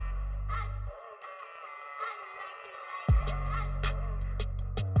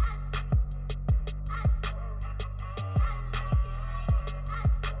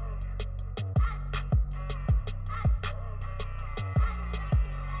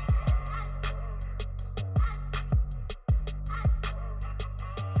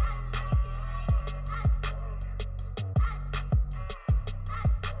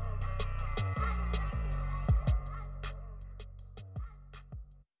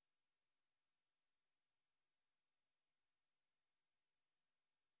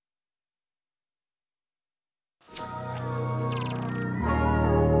Hello,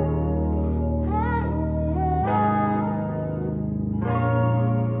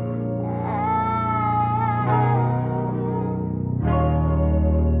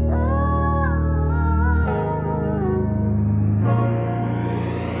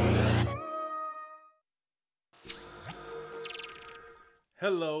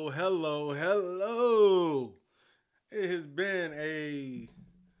 hello, hello. It has been a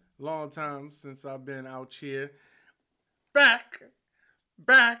long time since I've been out here. Back,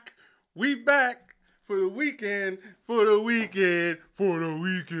 back, we back for the weekend, for the weekend, for the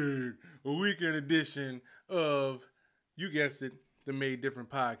weekend. A weekend edition of, you guessed it, the Made Different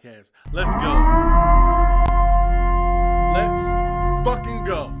podcast. Let's go. Let's fucking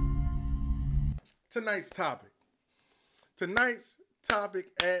go. Tonight's topic. Tonight's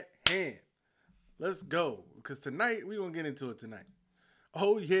topic at hand. Let's go. Because tonight, we're going to get into it tonight.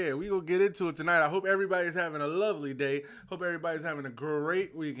 Oh, yeah, we're going to get into it tonight. I hope everybody's having a lovely day. Hope everybody's having a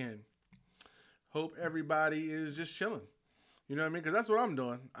great weekend. Hope everybody is just chilling. You know what I mean? Because that's what I'm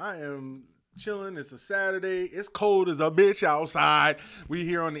doing. I am chilling. It's a Saturday. It's cold as a bitch outside. We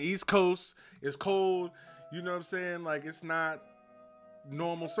here on the East Coast. It's cold. You know what I'm saying? Like, it's not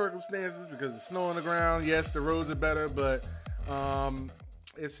normal circumstances because it's snow on the ground. Yes, the roads are better, but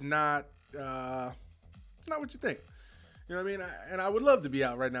it's not what you think. You know what I mean? And I would love to be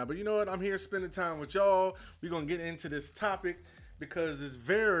out right now, but you know what? I'm here spending time with y'all. We're going to get into this topic because it's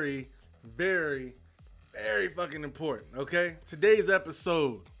very, very, very fucking important, okay? Today's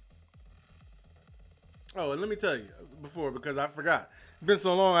episode. Oh, and let me tell you before, because I forgot. It's been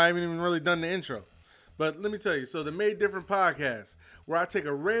so long, I haven't even really done the intro. But let me tell you, so the Made Different podcast, where I take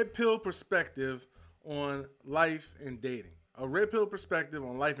a red pill perspective on life and dating. A red pill perspective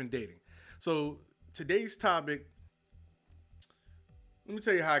on life and dating. So today's topic, let me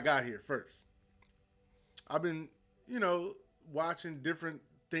tell you how I got here first. I've been, watching different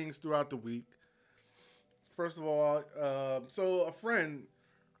things throughout the week. First of all, so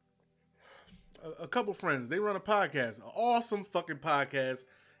a couple friends, they run a podcast, an awesome fucking podcast.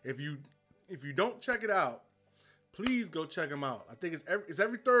 If you don't check it out, please go check them out. I think it's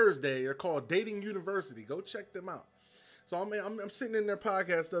every Thursday. They're called Dating University. Go check them out. So I'm sitting in their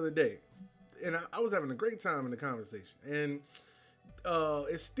podcast the other day, and I was having a great time in the conversation. And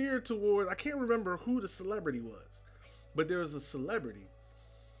it steered towards, I can't remember who the celebrity was, but there was a celebrity,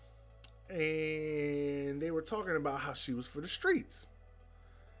 and they were talking about how she was for the streets.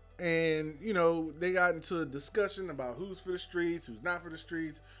 And, they got into a discussion about who's for the streets, who's not for the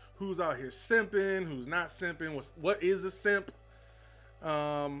streets, who's out here simping, who's not simping, what is a simp.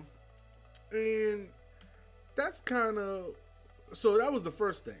 And that's kind of, so that was the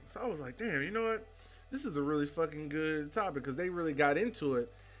first thing. So I was like, damn, you know what? This is a really fucking good topic because they really got into it.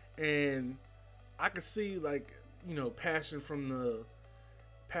 And I could see, like, passion from the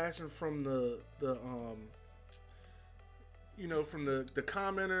commenters,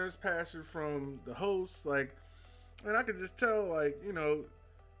 passion from the hosts, like, and I could just tell, like,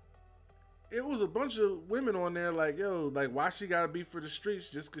 it was a bunch of women on there, like, yo, like, why she gotta be for the streets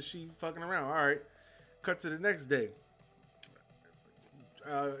just because she fucking around? All right, cut to the next day.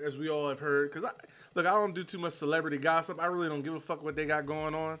 As we all have heard, because I don't do too much celebrity gossip. I really don't give a fuck what they got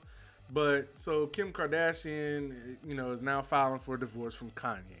going on. But so Kim Kardashian, is now filing for a divorce from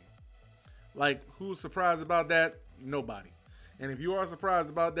Kanye. Like, who's surprised about that? Nobody. And if you are surprised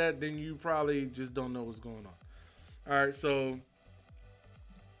about that, then you probably just don't know what's going on. All right, so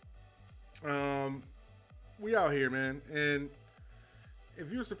we out here, man. And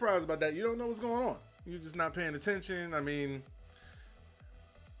if you're surprised about that, you don't know what's going on. You're just not paying attention. I mean,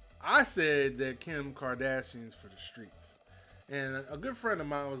 I said that Kim Kardashian's for the streets. And a good friend of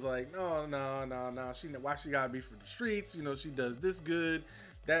mine was like, no. Why she gotta be for the streets? She does this good,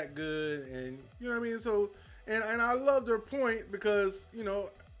 that good. And, you know what I mean? So, and I loved her point because, I'm going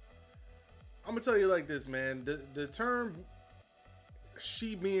to tell you like this, man. The term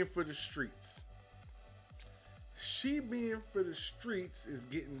she being for the streets. She being for the streets is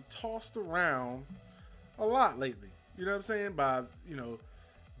getting tossed around a lot lately. You know what I'm saying? By,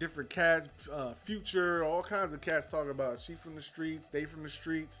 different cats, Future, all kinds of cats talking about she from the streets, they from the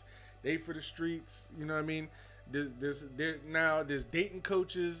streets, they for the streets. You know what I mean? There's dating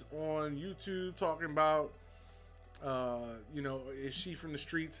coaches on YouTube talking about, is she from the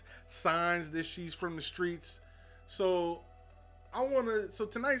streets? Signs that she's from the streets. So so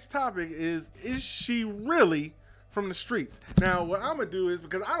tonight's topic is she really from the streets? Now, what I'm gonna do is,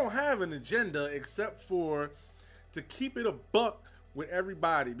 because I don't have an agenda except for to keep it a buck with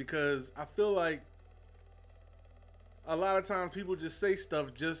everybody, because I feel like a lot of times people just say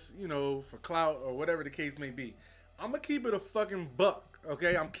stuff just, for clout or whatever the case may be. I'm going to keep it a fucking buck,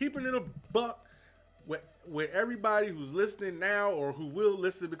 okay? I'm keeping it a buck with everybody who's listening now or who will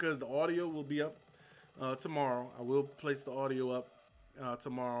listen, because the audio will be up tomorrow. I will place the audio up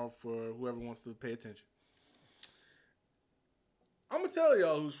tomorrow for whoever wants to pay attention. I'm going to tell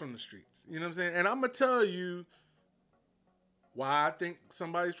y'all who's from the streets. You know what I'm saying? And I'm going to tell you why I think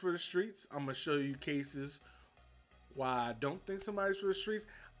somebody's for the streets. I'm going to show you cases why I don't think somebody's for the streets.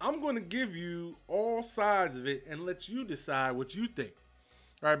 I'm going to give you all sides of it and let you decide what you think.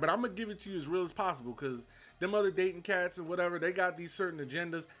 All right, but I'm going to give it to you as real as possible, because them other dating cats and whatever, they got these certain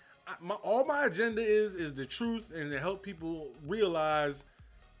agendas. All my agenda is the truth and to help people realize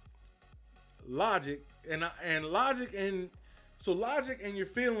logic. So logic and your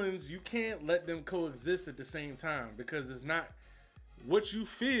feelings, you can't let them coexist at the same time, because it's not what you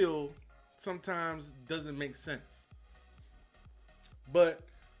feel sometimes doesn't make sense. But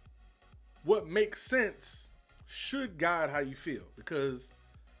what makes sense should guide how you feel, because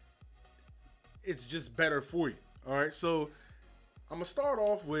it's just better for you. All right. So I'm going to start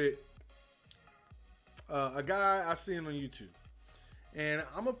off with a guy I seen on YouTube. And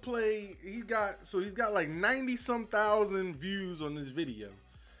I'm going to play, he's got like 90 some thousand views on this video.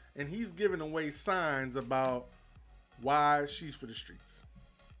 And he's giving away signs about why she's for the streets.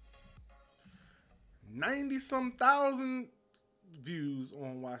 90 some thousand views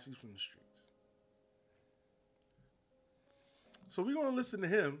on why she's from the streets. So we're going to listen to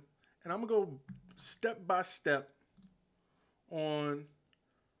him, and I'm going to go step by step on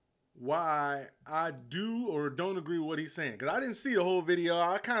why I do or don't agree with what he's saying. Because I didn't see the whole video.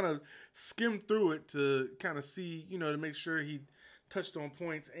 I kind of skimmed through it to kind of see, to make sure he touched on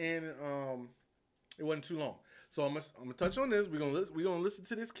points, and it wasn't too long. So I'm gonna touch on this. We're gonna listen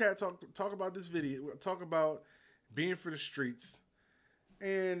to this cat talk about this video, talk about being for the streets,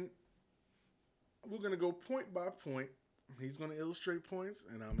 and we're gonna go point by point. He's gonna illustrate points,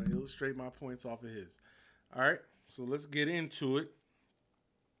 and I'm gonna illustrate my points off of his. All right, so let's get into it.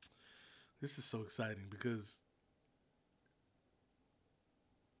 This is so exciting because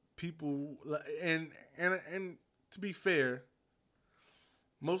people, and to be fair,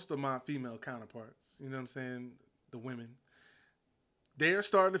 most of my female counterparts, you know what I'm saying, the women, they are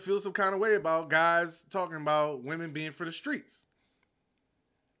starting to feel some kind of way about guys talking about women being for the streets.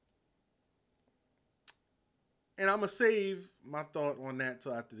 And I'm going to save my thought on that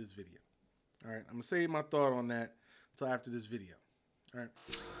till after this video. All right, I'm going to save my thought on that till after this video. All right.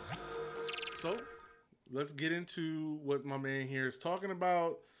 So let's get into what my man here is talking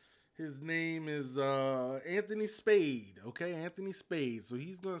about. His name is Anthony Spade. Okay, Anthony Spade. So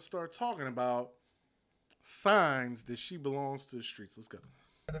he's going to start talking about signs that she belongs to the streets. Let's go.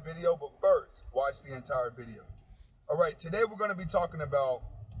 The video, but first, watch the entire video. All right, today we're going to be talking about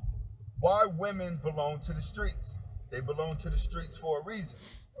why women belong to the streets. They belong to the streets for a reason.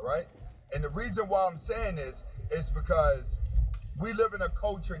 All right, and the reason why I'm saying this is because we live in a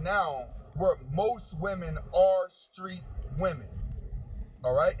culture now where most women are street women.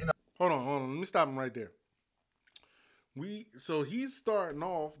 All right. And hold on. Let me stop him right there. So he's starting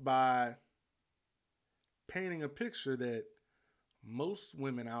off by painting a picture that most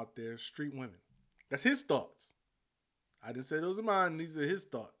women out there, street women. That's his thoughts. I didn't say those are mine. These are his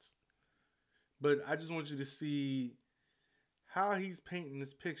thoughts. But I just want you to see how he's painting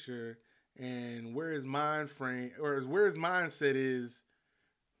this picture and where his mind frame or where his mindset is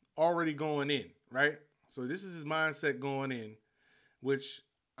already going in, right? So this is his mindset going in, which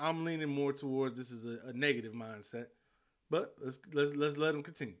I'm leaning more towards this is a negative mindset. But let's let him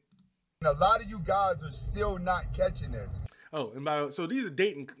continue. A lot of you guys are still not catching it. Oh, and so these are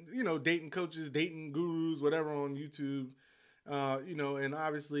dating coaches, dating gurus, whatever on YouTube. And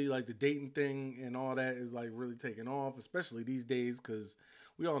obviously like the dating thing and all that is like really taking off, especially these days, because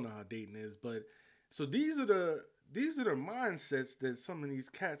we all know how dating is. But so these are the mindsets that some of these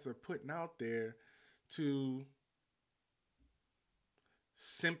cats are putting out there to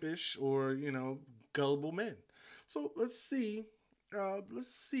simpish or, gullible men. So let's see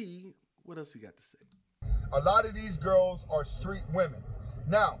what else he got to say. A lot of these girls are street women.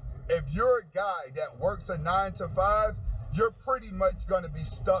 Now, if you're a guy that works a 9 to 5, you're pretty much going to be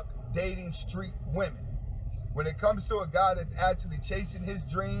stuck dating street women. When it comes to a guy that's actually chasing his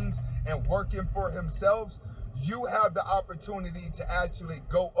dreams and working for himself, you have the opportunity to actually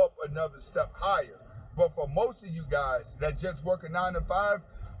go up another step higher. But for most of you guys that just work a 9 to 5,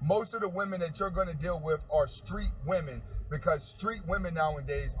 most of the women that you're going to deal with are street women, because street women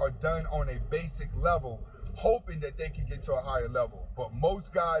nowadays are done on a basic level, hoping that they can get to a higher level. But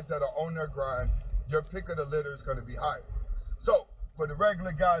most guys that are on their grind, your pick of the litter is going to be higher. So for the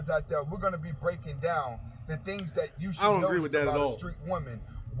regular guys out there, we're going to be breaking down the things that you should know about a street woman,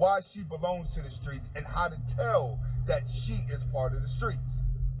 why she belongs to the streets, and how to tell that she is part of the streets.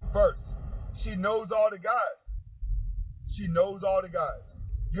 First, she knows all the guys. She knows all the guys.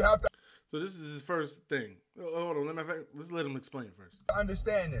 You have to. So this is his first thing. Hold on, let's let him explain it first.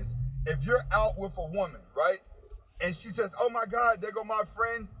 Understand this. If you're out with a woman, right, and she says, oh my God, there go my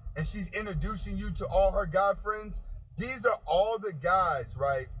friend, and she's introducing you to all her guy friends, these are all the guys,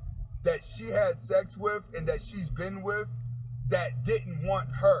 right, that she had sex with and that she's been with that didn't want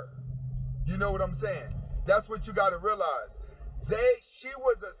her. You know what I'm saying? That's what you got to realize. She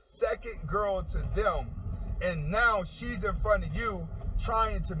was a second girl to them, and now she's in front of you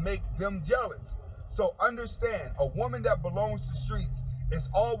trying to make them jealous. So understand, a woman that belongs to streets is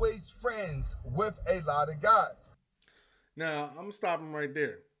always friends with a lot of guys. Now, I'm stopping right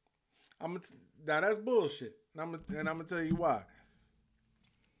there. Now, that's bullshit. And I'm going to tell you why.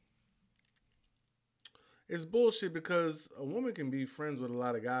 It's bullshit because a woman can be friends with a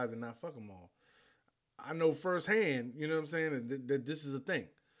lot of guys and not fuck them all. I know firsthand, you know what I'm saying, that this is a thing.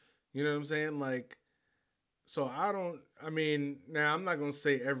 You know what I'm saying? Like, so now I'm not going to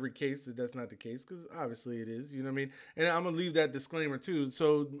say every case that's not the case, because obviously it is, you know what I mean? And I'm going to leave that disclaimer too.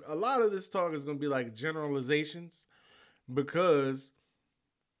 So a lot of this talk is going to be like generalizations, because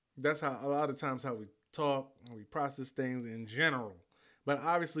that's how a lot of times how we talk, how we process things in general. But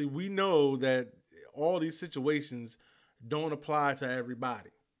obviously we know that all these situations don't apply to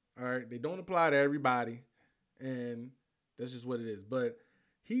everybody. All right. They don't apply to everybody. And that's just what it is. But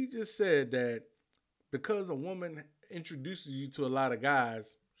he just said that because a woman introduces you to a lot of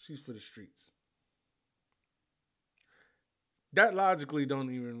guys, she's for the streets. That logically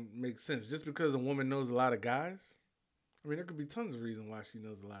don't even make sense. Just because a woman knows a lot of guys, I mean, there could be tons of reasons why she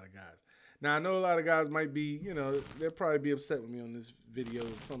knows a lot of guys. Now, I know a lot of guys might be, they'll probably be upset with me on this video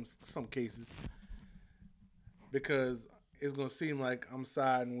in some cases, because it's going to seem like I'm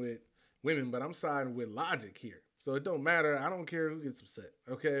siding with women, but I'm siding with logic here. So it don't matter. I don't care who gets upset,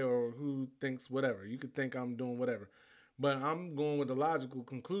 okay, or who thinks whatever. You could think I'm doing whatever. But I'm going with the logical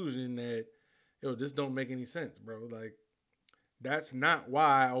conclusion that, this don't make any sense, bro. Like, that's not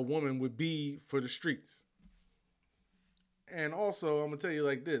why a woman would be for the streets. And also, I'm going to tell you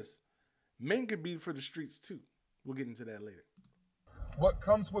like this. Men could be for the streets too. We'll get into that later. What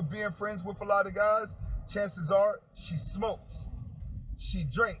comes with being friends with a lot of guys, chances are she smokes, she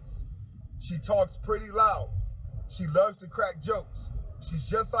drinks, she talks pretty loud, she loves to crack jokes. She's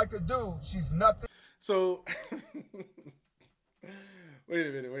just like a dude. She's nothing. So, wait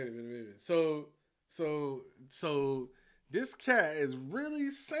a minute. So this cat is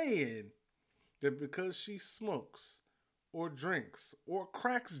really saying that because she smokes or drinks or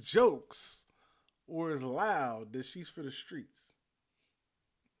cracks jokes or is loud, that she's for the streets.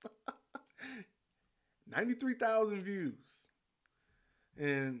 93,000 views.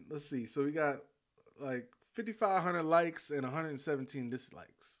 And let's see. So we got like 5,500 likes and 117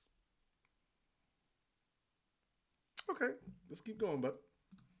 dislikes. Okay, let's keep going, bud.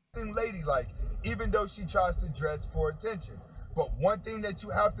 Ladylike, even though she tries to dress for attention. But one thing that you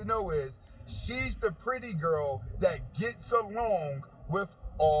have to know is she's the pretty girl that gets along with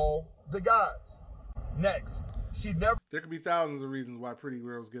all the guys. Next, there could be thousands of reasons why pretty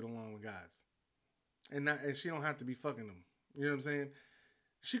girls get along with guys. And she don't have to be fucking them. You know what I'm saying?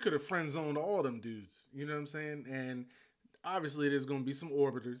 She could have friend zoned all them dudes. You know what I'm saying? And obviously there's going to be some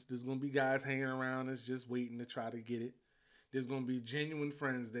orbiters. There's going to be guys hanging around that's just waiting to try to get it. There's going to be genuine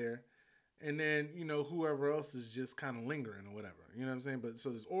friends there. And then, whoever else is just kind of lingering or whatever. You know what I'm saying? But so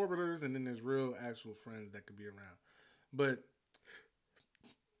there's orbiters and then there's real actual friends that could be around. But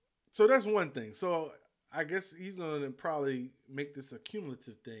so that's one thing. So I guess he's going to probably make this a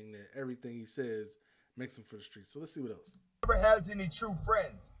cumulative thing that everything he says makes him for the streets. So let's see what else. Never has any true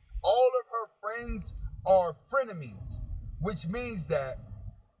friends. All of her friends are frenemies, which means that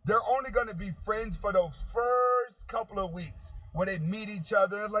they're only going to be friends for those first couple of weeks where they meet each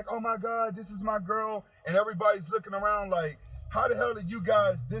other and like, oh my God, this is my girl. And everybody's looking around like, how the hell are you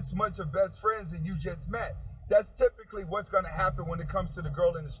guys this much of best friends and you just met? That's typically what's going to happen when it comes to the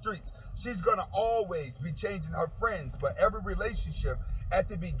girl in the streets. She's going to always be changing her friends, but every relationship at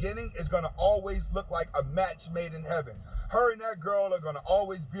the beginning is going to always look like a match made in heaven. Her and that girl are going to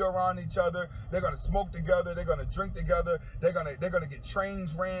always be around each other. They're going to smoke together. They're going to drink together. They're going to get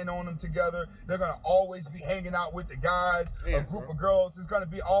trains ran on them together. They're going to always be hanging out with the guys, a group of girls. It's going to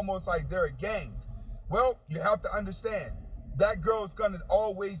be almost like they're a gang. Well, you have to understand, that girl's going to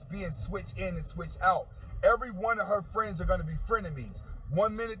always be in switch in and switch out. Every one of her friends are going to be frenemies.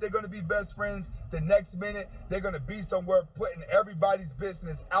 One minute they're going to be best friends. The next minute they're going to be somewhere putting everybody's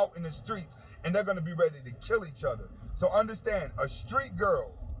business out in the streets, and they're going to be ready to kill each other. So understand, a street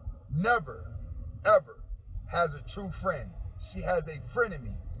girl never, ever has a true friend. She has a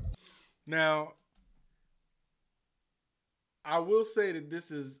frenemy. Now, I will say that this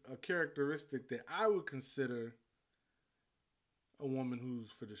is a characteristic that I would consider a woman who's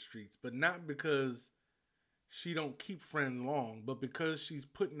for the streets, but not because she don't keep friends long, but because she's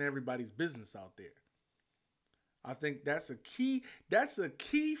putting everybody's business out there. I think that's a key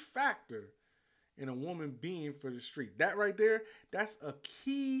factor in a woman being for the street. That right there, that's a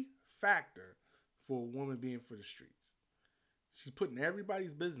key factor for a woman being for the streets. She's putting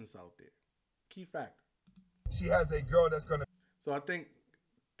everybody's business out there. Key factor. She has a girl that's gonna. So I think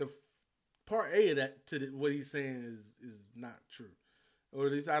the part A of that what he's saying is not true, or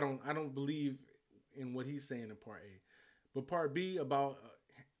at least I don't believe in what he's saying in part A. But part B about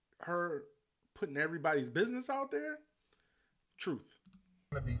her putting everybody's business out there, truth.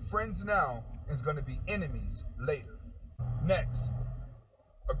 Gonna be friends now and is gonna be enemies later. Next,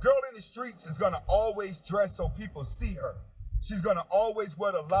 a girl in the streets is gonna always dress so people see her. She's gonna always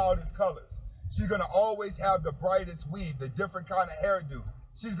wear the loudest colors. She's gonna always have the brightest weave, the different kind of hairdo.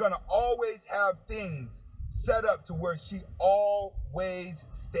 She's gonna always have things set up to where she always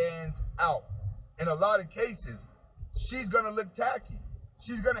stands out. In a lot of cases, she's gonna look tacky.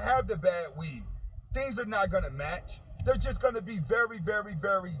 She's gonna have the bad weave. Things are not gonna match. They're just gonna be very, very,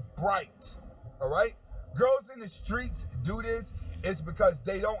 very bright. All right? Girls in the streets do this, it's because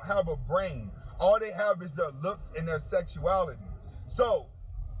they don't have a brain. All they have is their looks and their sexuality. So,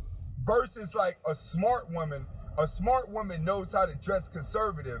 versus like a smart woman knows how to dress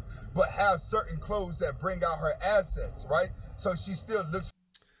conservative, but have certain clothes that bring out her assets, right? So she still looks.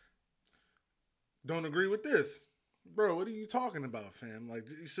 Don't agree with this. Bro, what are you talking about, fam? Like,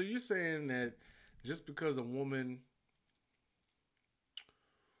 so you're saying that just because a woman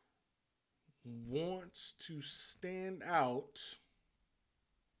wants to stand out,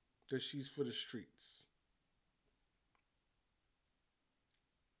 that she's for the streets?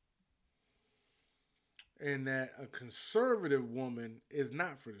 And that a conservative woman is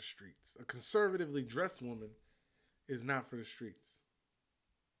not for the streets. A conservatively dressed woman is not for the streets.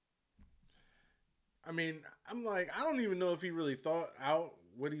 I mean, I'm like, I don't even know if he really thought out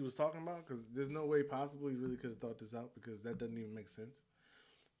what he was talking about, because there's no way possible he really could have thought this out, because that doesn't even make sense.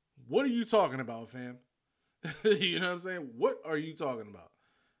 What are you talking about, fam? You know what I'm saying? What are you talking about?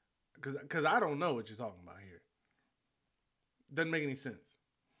 Because I don't know what you're talking about here. Doesn't make any sense.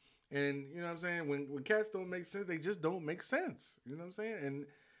 And you know what I'm saying? When cats don't make sense, they just don't make sense. You know what I'm saying? And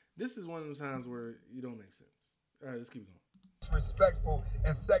this is one of those times where you don't make sense. All right, let's keep going. Respectful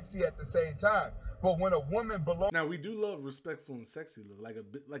and sexy at the same time. But when a woman belongs. Now, we do love respectful and sexy look.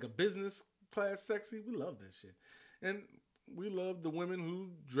 Like a business class sexy. We love that shit. And we love the women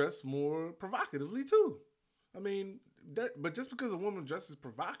who dress more provocatively too. I mean, but just because a woman dresses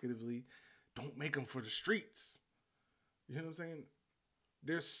provocatively, don't make them for the streets. You know what I'm saying?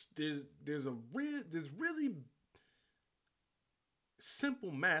 There's really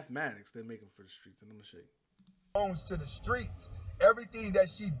simple mathematics that make them for the streets, and I'm gonna show you. Belongs to the streets. Everything that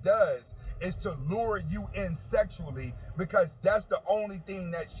she does is to lure you in sexually, because that's the only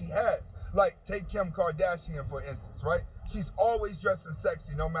thing that she has. Like, take Kim Kardashian, for instance, right? She's always dressing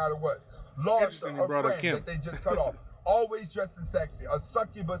sexy no matter what. Larsa, her friend that they just cut off, always dressing sexy. A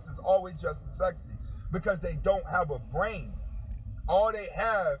succubus is always dressing sexy because they don't have a brain. All they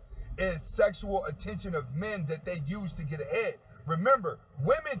have is sexual attention of men that they use to get ahead. Remember,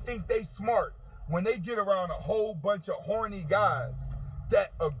 women think they smart when they get around a whole bunch of horny guys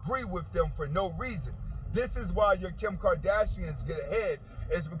that agree with them for no reason. This is why your Kim Kardashians get ahead,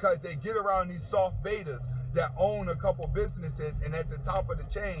 is because they get around these soft betas that own a couple businesses and at the top of the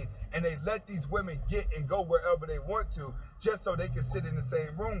chain, and they let these women get and go wherever they want to just so they can sit in the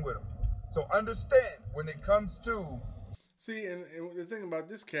same room with them. So understand, when it comes to... See, and the thing about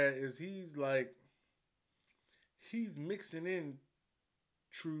this cat is he's mixing in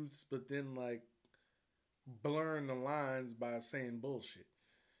truths, but then like blurring the lines by saying bullshit.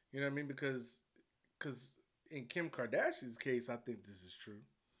 You know what I mean? Because in Kim Kardashian's case, I think this is true.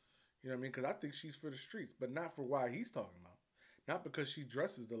 You know what I mean? Because I think she's for the streets, but not for why he's talking about. Not because she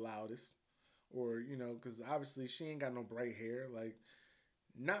dresses the loudest, or, you know, because obviously she ain't got no bright hair. Like,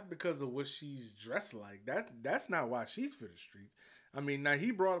 not because of what she's dressed like. That's not why she's for the streets. I mean, now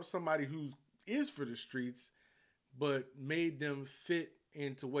he brought up somebody who is for the streets, but made them fit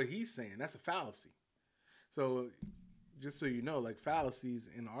into what he's saying. That's a fallacy. So, just so you know, like, fallacies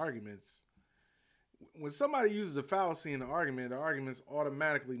in arguments, when somebody uses a fallacy in the argument's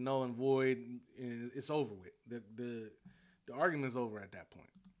automatically null and void, and it's over with. The argument's over at that point.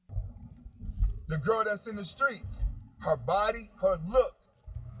 The girl that's in the streets, her body, her look,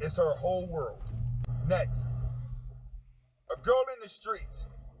 is her whole world. Next, a girl in the streets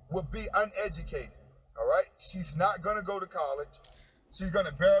will be uneducated, all right? She's not gonna go to college. She's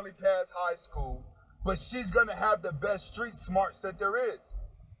gonna barely pass high school, but she's gonna have the best street smarts that there is.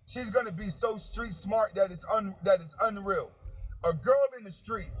 She's gonna be so street smart that is unreal. A girl in the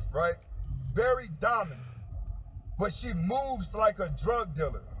streets, right? Very dominant, but she moves like a drug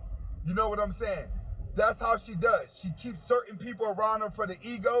dealer. You know what I'm saying? That's how she does. She keeps certain people around her for the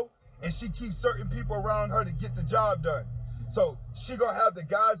ego, and she keeps certain people around her to get the job done. So she gonna have the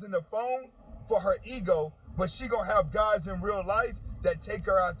guys in the phone for her ego, but she gonna have guys in real life that take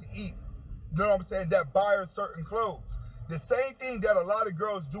her out to eat. You know what I'm saying? That buy her certain clothes. The same thing that a lot of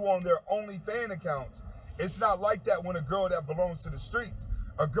girls do on their OnlyFans accounts. It's not like that when a girl that belongs to the streets.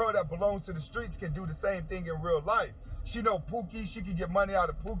 A girl that belongs to the streets can do the same thing in real life. She know Pookie, she can get money out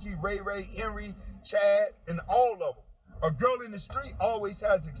of Pookie, Ray, Henry, Chad, and all of them. A girl in the street always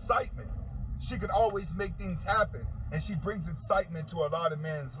has excitement. She can always make things happen, and she brings excitement to a lot of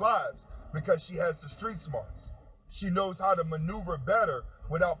men's lives because she has the street smarts. She knows how to maneuver better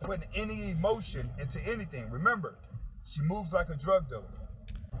without putting any emotion into anything. Remember, she moves like a drug dealer.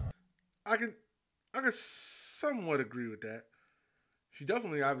 I can somewhat agree with that. She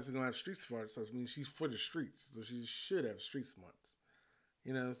definitely obviously gonna have street smarts. So I mean, she's for the streets, so she should have street smarts.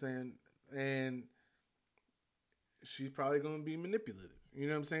 You know what I'm saying? And she's probably gonna be manipulative. You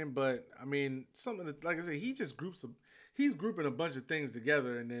know what I'm saying? But I mean, something that, like I said, he's grouping a bunch of things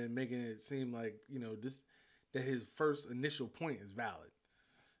together and then making it seem like, you know, that his first initial point is valid.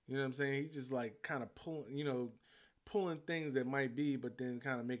 You know what I'm saying? He's just like kind of pulling things that might be, but then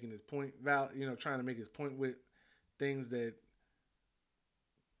kind of making his point valid. You know, trying to make his point with things that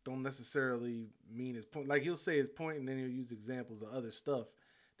don't necessarily mean his point. Like, he'll say his point and then he'll use examples of other stuff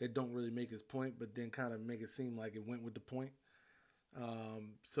that don't really make his point, but then kind of make it seem like it went with the point.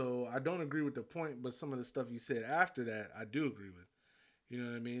 So I don't agree with the point, but some of the stuff you said after that, I do agree with. You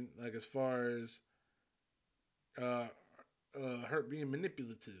know what I mean? Like, as far as her being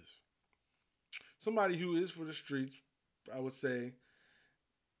manipulative. Somebody who is for the streets, I would say,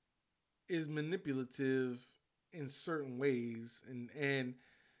 is manipulative in certain ways, and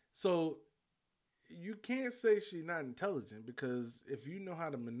so you can't say she's not intelligent, because if you know how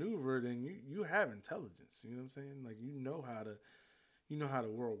to maneuver, then you have intelligence. You know what I'm saying? Like, you know how the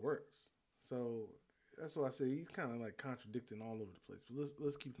world works. So that's why I say he's kind of like contradicting all over the place. But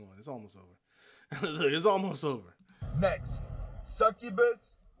let's keep going. It's almost over. Look, it's almost over. Next,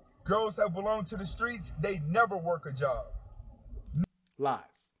 succubus. Girls that belong to the streets, they never work a job. Lies.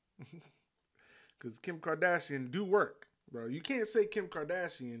 Because Kim Kardashian do work, bro. You can't say Kim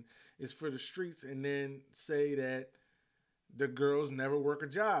Kardashian is for the streets and then say that the girls never work a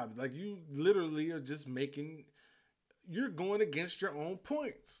job. Like, you literally are just you're going against your own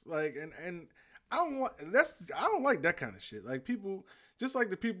points. Like, and I don't like that kind of shit. Like, people, just like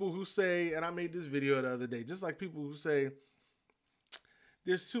the people who say, and I made this video the other day, just like people who say,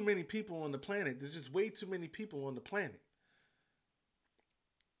 there's too many people on the planet. There's just way too many people on the planet.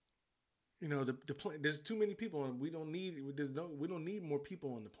 You know, there's too many people, and we don't need more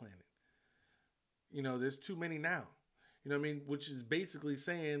people on the planet. You know, there's too many now. You know what I mean? Which is basically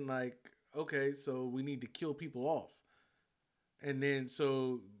saying, like, okay, so we need to kill people off. And then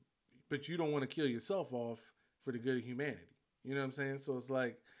but you don't want to kill yourself off for the good of humanity. You know what I'm saying? So it's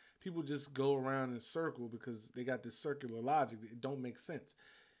like, people just go around in a circle because they got this circular logic that it don't make sense.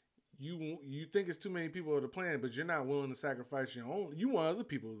 You think it's too many people on the planet, but you're not willing to sacrifice your own. You want other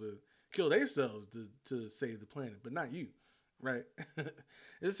people to kill themselves to save the planet, but not you, right? It's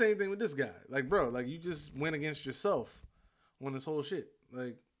the same thing with this guy. Like, bro, like, you just went against yourself on this whole shit.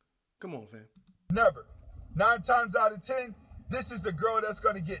 Like, come on, fam. Never. 9 times out of 10, this is the girl that's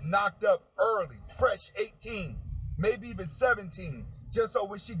going to get knocked up early, fresh 18, maybe even 17. Just so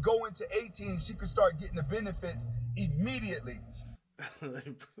when she go into 18, she can start getting the benefits immediately.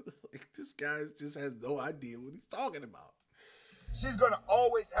 like, this guy just has no idea what he's talking about. She's going to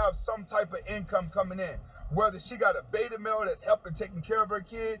always have some type of income coming in. Whether she got a beta male that's helping taking care of her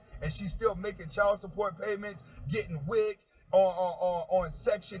kid, and she's still making child support payments, getting WIC on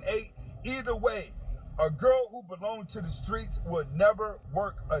Section 8. Either way, a girl who belongs to the streets will never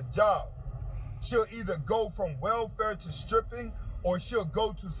work a job. She'll either go from welfare to stripping, or she'll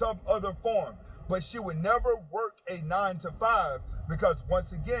go to some other form. But she would never work a 9 to 5 because,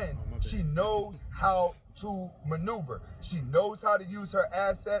 once again, she knows how to maneuver. She knows how to use her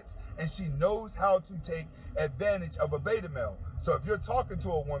assets, and she knows how to take advantage of a beta male. So if you're talking to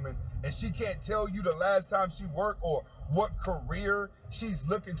a woman and she can't tell you the last time she worked or what career she's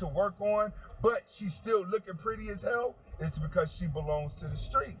looking to work on, but she's still looking pretty as hell, it's because she belongs to the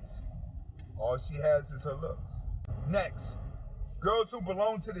streets. All she has is her looks. Next, girls who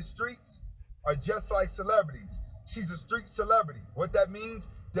belong to the streets are just like celebrities. She's a street celebrity. What that means,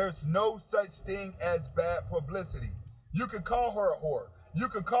 there's no such thing as bad publicity. You can call her a whore. You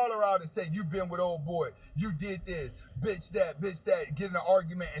can call her out and say, you've been with old boy. You did this, bitch that, get in an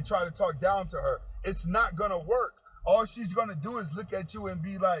argument and try to talk down to her. It's not gonna work. All she's gonna do is look at you and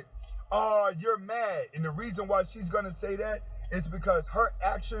be like, oh, you're mad. And the reason why she's gonna say that is because her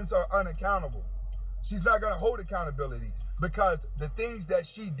actions are unaccountable. She's not gonna hold accountability because the things that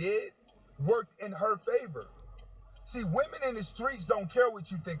she did worked in her favor. See, women in the streets don't care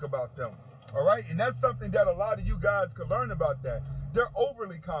what you think about them, all right? And that's something that a lot of you guys could learn about that. They're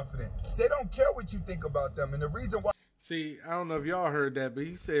overly confident. They don't care what you think about them. And the reason why... See, I don't know if y'all heard that, but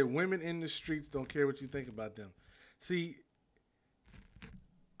he said women in the streets don't care what you think about them. See,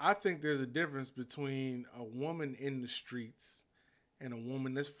 I think there's a difference between a woman in the streets and a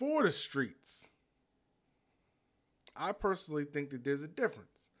woman that's for the streets. I personally think that there's a difference.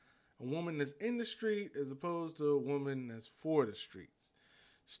 A woman that's in the street as opposed to a woman that's for the streets.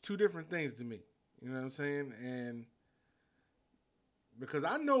 It's two different things to me. You know what I'm saying? And because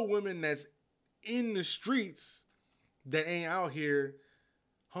I know women that's in the streets that ain't out here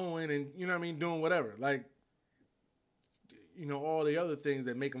hoeing and, you know what I mean, doing whatever. Like, you know, all the other things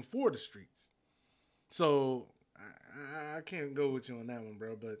that make them for the streets. So I can't go with you on that one,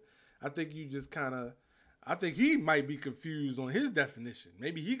 bro. But I think you just kind of... I think he might be confused on his definition.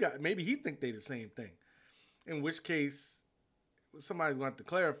 Maybe he think they the same thing. In which case, somebody's going to have to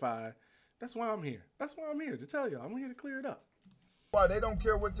clarify. That's why I'm here. That's why I'm here to tell y'all. I'm here to clear it up. Why they don't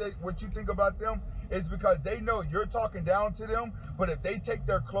care what you think about them is because they know you're talking down to them. But if they take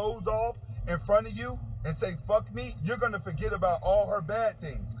their clothes off in front of you and say, fuck me, you're going to forget about all her bad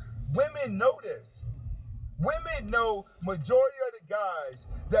things. Women know this. Women know majority of the guys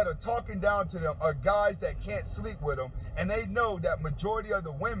that are talking down to them are guys that can't sleep with them. And they know that majority of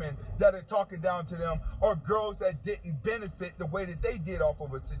the women that are talking down to them are girls that didn't benefit the way that they did off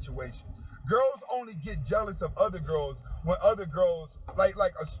of a situation. Girls only get jealous of other girls when other girls, like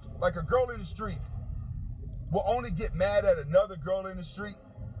a girl in the street, will only get mad at another girl in the street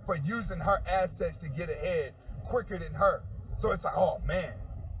for using her assets to get ahead quicker than her. So it's like, oh man,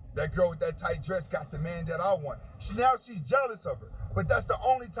 that girl with that tight dress got the man that I want. Now she's jealous of her. But that's the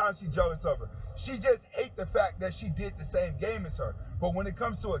only time she's jealous of her. She just hates the fact that she did the same game as her. But when it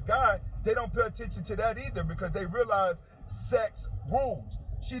comes to a guy, they don't pay attention to that either because they realize sex rules.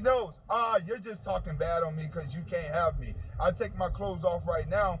 She knows, you're just talking bad on me because you can't have me. I take my clothes off right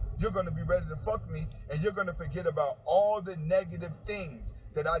now, you're going to be ready to fuck me, and you're going to forget about all the negative things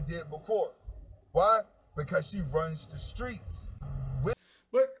that I did before. Why? Because she runs the streets.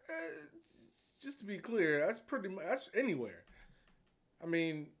 But just to be clear, that's anywhere. I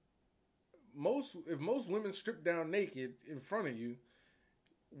mean, if most women strip down naked in front of you,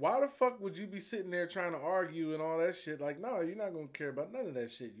 why the fuck would you be sitting there trying to argue and all that shit? Like, no, you're not going to care about none of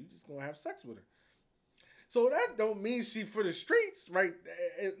that shit. You just going to have sex with her. So that don't mean she for the streets, right?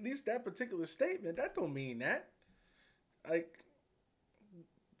 At least that particular statement, that don't mean that. Like,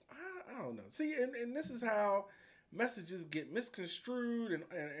 I don't know. See, and this is how messages get misconstrued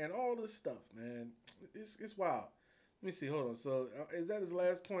and all this stuff, man. It's wild. Let me see. Hold on. So is that his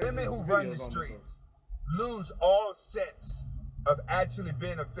last point? Women who run the streets lose all sense of actually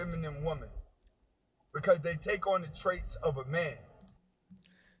being a feminine woman because they take on the traits of a man.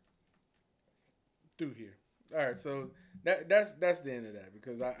 Through here. All right. So that's the end of that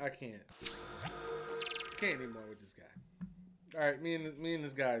because I can't anymore with this guy. All right. Me and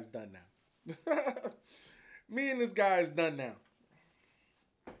this guy is done now. Me and this guy is done now.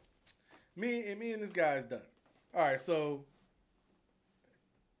 Me and this guy is done. All right, so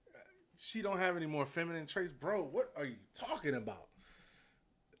she don't have any more feminine traits, bro. What are you talking about?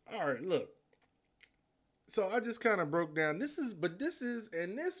 All right, look. So I just kind of broke down. This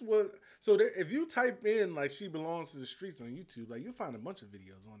was. So if you type in like "she belongs to the streets" on YouTube, like you'll find a bunch of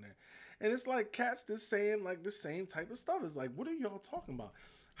videos on there, and it's like cats just saying like the same type of stuff. It's like, what are y'all talking about?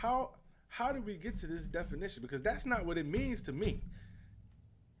 How did we get to this definition? Because that's not what it means to me.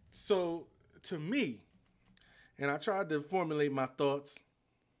 So to me. And I tried to formulate my thoughts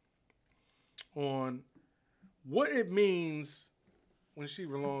on what it means when she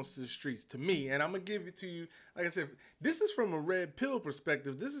belongs to the streets to me. And I'm going to give it to you. Like I said, this is from a red pill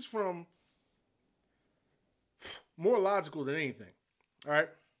perspective. This is from more logical than anything. All right,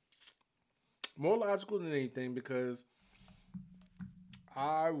 more logical than anything because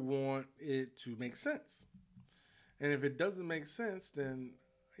I want it to make sense. And if it doesn't make sense, then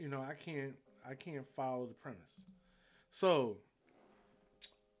I can't follow the premise. So,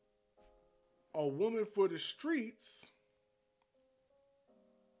 a woman for the streets.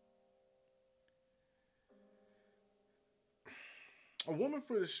 A woman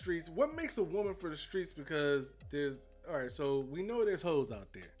for the streets. What makes a woman for the streets? Because there's all right. So we know there's hoes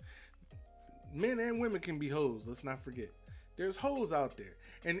out there. Men and women can be hoes. Let's not forget. There's hoes out there,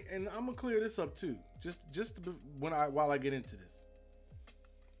 and I'm gonna clear this up too. Just while I get into this.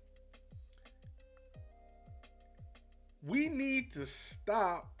 We need to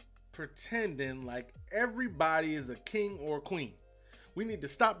stop pretending like everybody is a king or a queen. We need to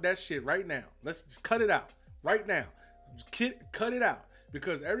stop that shit right now. Let's just cut it out right now. Cut it out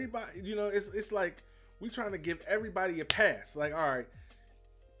because everybody, it's like we trying to give everybody a pass. Like, all right,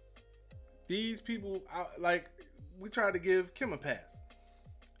 these people, like we tried to give Kim a pass.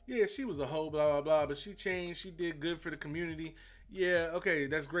 Yeah, she was a hoe, blah blah blah, but she changed. She did good for the community. Yeah, okay,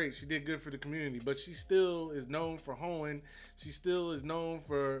 that's great. She did good for the community, but she still is known for hoeing. She still is known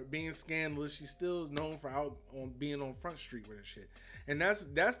for being scandalous. She still is known for being on Front Street with her shit. And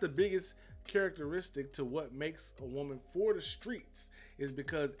that's the biggest characteristic to what makes a woman for the streets is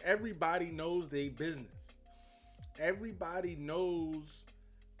because everybody knows their business. Everybody knows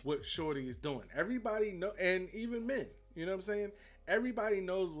what Shorty is doing. Everybody know, and even men. You know what I'm saying? Everybody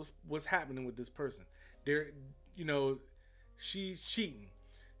knows what's happening with this person. She's cheating.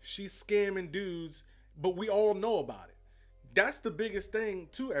 She's scamming dudes, but we all know about it. That's the biggest thing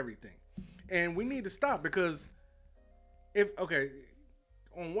to everything. And we need to stop because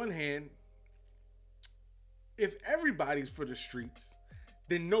on one hand, if everybody's for the streets,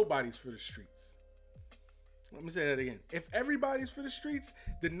 then nobody's for the streets. Let me say that again. If everybody's for the streets,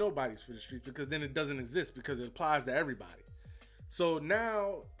 then nobody's for the streets because then it doesn't exist because it applies to everybody. So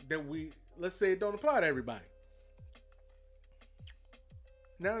now that let's say it don't apply to everybody.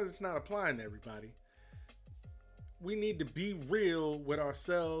 Now that it's not applying to everybody, we need to be real with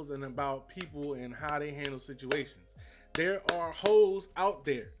ourselves and about people and how they handle situations. There are hoes out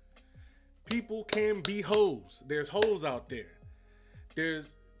there. People can be hoes. There's hoes out there.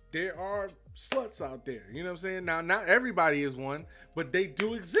 There are sluts out there. You know what I'm saying? Now, not everybody is one, but they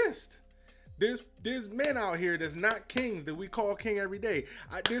do exist. There's men out here that's not kings that we call king every day.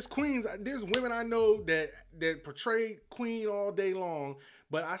 There's queens. There's women I know that portray queen all day long,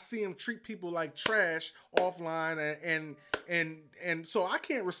 but I see them treat people like trash offline, and so I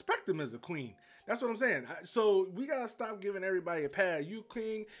can't respect them as a queen. That's what I'm saying. So we gotta stop giving everybody a pass. You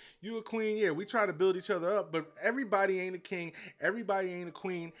king, you a queen. Yeah, we try to build each other up, but everybody ain't a king. Everybody ain't a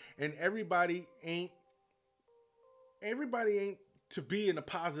queen, and everybody ain't to be in a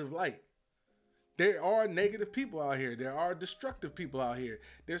positive light. There are negative people out here. There are destructive people out here.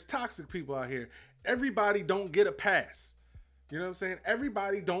 There's toxic people out here. Everybody don't get a pass. You know what I'm saying?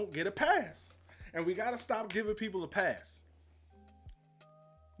 Everybody don't get a pass. And we got to stop giving people a pass.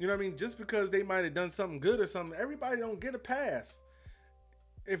 You know what I mean? Just because they might have done something good or something, everybody don't get a pass.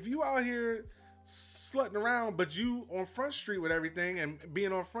 If you out here slutting around, but you on Front Street with everything, and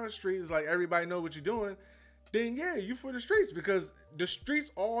being on Front Street is like everybody know what you're doing, then yeah, you for the streets because the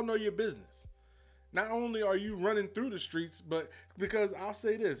streets all know your business. Not only are you running through the streets, but because I'll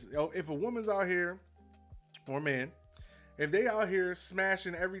say this, if a woman's out here, or man, if they out here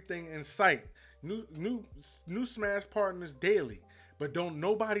smashing everything in sight, new smash partners daily, but don't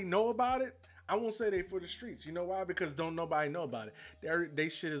nobody know about it, I won't say they for the streets. You know why? Because don't nobody know about it. They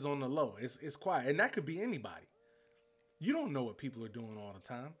shit is on the low. It's quiet. And that could be anybody. You don't know what people are doing all the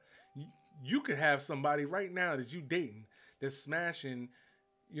time. You could have somebody right now that you dating that's smashing,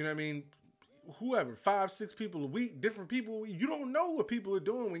 you know what I mean, whoever, 5-6 people a week, different people. You don't know what people are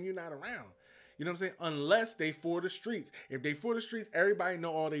doing when you're not around. You know what I'm saying? Unless they for the streets. If they for the streets, everybody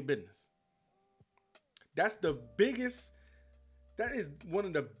know all their business. That is one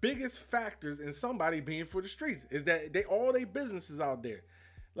of the biggest factors in somebody being for the streets is that all their business is out there.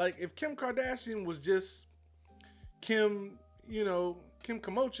 Like if Kim Kardashian was just Kim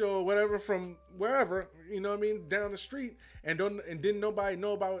Camacho or whatever from wherever, you know what I mean, down the street, and didn't nobody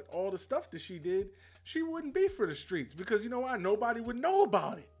know about all the stuff that she did, she wouldn't be for the streets because you know why? Nobody would know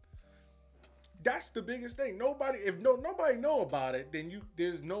about it. That's the biggest thing. If nobody know about it, then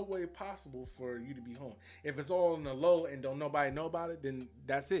there's no way possible for you to be home. If it's all in the low and don't nobody know about it, then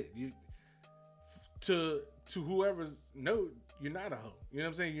that's it. To whoever's know, you're not a hoe. You know what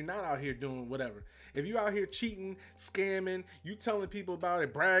I'm saying? You're not out here doing whatever. If you out here cheating, scamming, you telling people about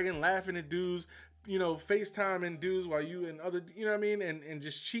it, bragging, laughing at dudes, FaceTime and dudes while you and other, what I mean, and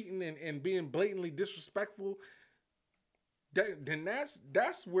just cheating and being blatantly disrespectful, then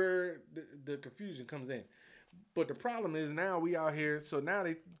that's where the confusion comes in. But the problem is now we out here, so now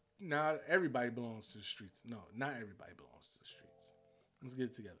everybody belongs to the streets. No, not everybody belongs to the streets. Let's get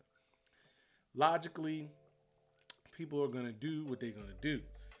it together. Logically, people are gonna do what they're gonna do.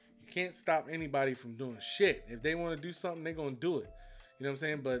 You can't stop anybody from doing shit. If they want to do something, they're gonna do it. You know what I'm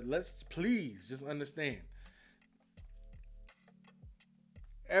saying? But let's please just understand.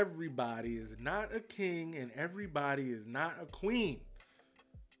 Everybody is not a king and everybody is not a queen.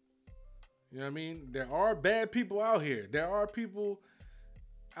 You know what I mean? There are bad people out here. There are people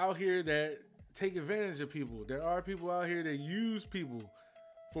out here that take advantage of people. There are people out here that use people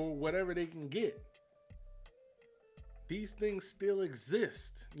for whatever they can get. These things still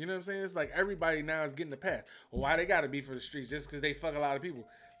exist. You know what I'm saying? It's like everybody now is getting a pass. Well, why they gotta be for the streets just because they fuck a lot of people?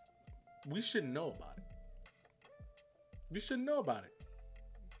 We shouldn't know about it. We shouldn't know about it.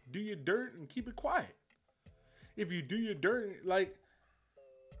 Do your dirt and keep it quiet. If you do your dirt, like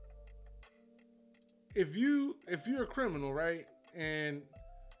if you're a criminal, right? And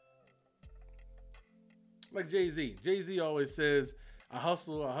like Jay-Z always says, I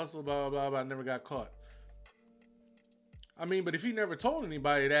hustle, blah, blah, blah, blah, I never got caught. I mean, but if he never told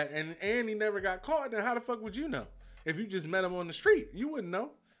anybody that and he never got caught, then how the fuck would you know? If you just met him on the street, you wouldn't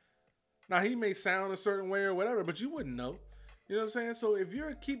know. Now, he may sound a certain way or whatever, but you wouldn't know. You know what I'm saying? So if you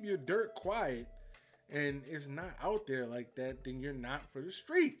keep your dirt quiet and it's not out there like that, then you're not for the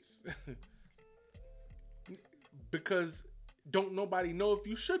streets. Because don't nobody know if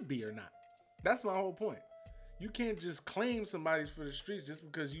you should be or not. That's my whole point. You can't just claim somebody's for the streets just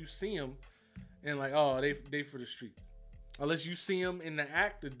because you see them and like, oh, they for the streets. Unless you see them in the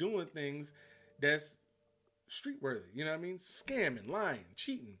act of doing things that's street worthy. You know what I mean? Scamming, lying,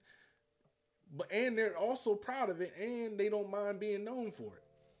 cheating. And they're also proud of it and they don't mind being known for it.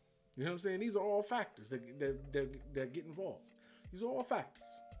 You know what I'm saying? These are all factors that get involved. These are all factors.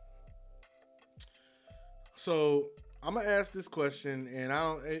 So I'm gonna ask this question, and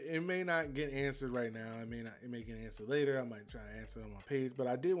it may not get answered right now. It may get answered later. I might try to answer it on my page, but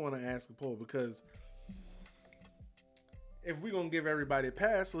I did want to ask a poll because if we're gonna give everybody a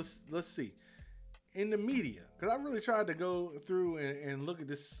pass, let's see. In the media, because I really tried to go through and look at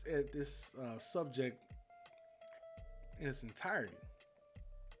this subject in its entirety.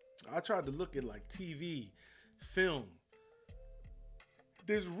 I tried to look at like TV, film.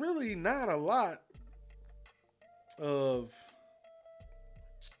 There's really not a lot of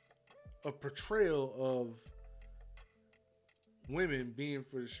a portrayal of women being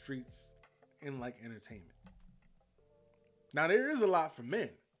for the streets in like entertainment. Now there is a lot for men,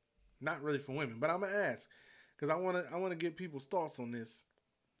 not really for women, but I'm gonna ask because I want to get people's thoughts on this.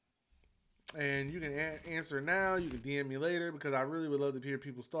 And you can answer now. You can DM me later because I really would love to hear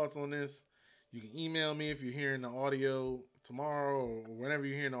people's thoughts on this. You can email me if you're hearing the audio tomorrow or whenever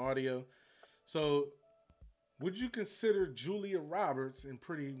you're hearing the audio. So, would you consider Julia Roberts in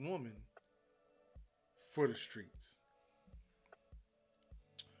Pretty Woman for the streets?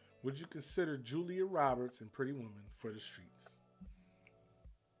 Would you consider Julia Roberts in Pretty Woman for the streets?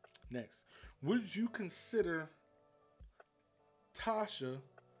 Next, would you consider Tasha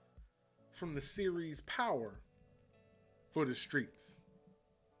from the series Power for the streets?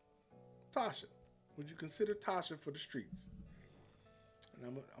 Tasha. Would you consider Tasha for the streets? And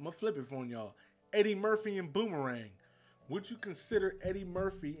I'm going to flip it for y'all. Eddie Murphy and Boomerang. Would you consider Eddie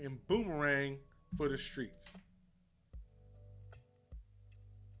Murphy and Boomerang for the streets?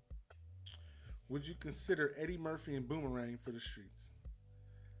 Would you consider Eddie Murphy and Boomerang for the streets?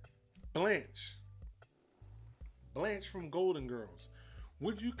 Blanche. Blanche from Golden Girls.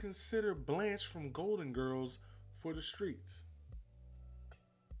 Would you consider Blanche from Golden Girls for the streets?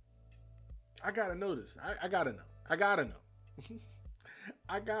 I gotta know this. I gotta know. I gotta know.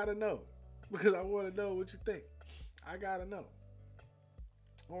 I gotta know. Because I want to know what you think. I gotta know.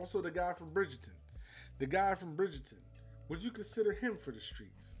 Also, the guy from Bridgerton. The guy from Bridgerton. Would you consider him for the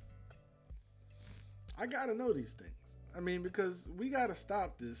streets? I gotta know these things. I mean, because we gotta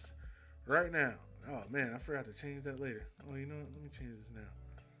stop this right now. Oh man, I forgot to change that later. Oh, you know what? Let me change this now.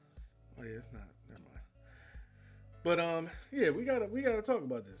 Oh yeah, it's not. Never mind. But yeah, we gotta talk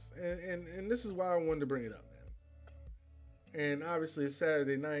about this, and this is why I wanted to bring it up, man. And obviously it's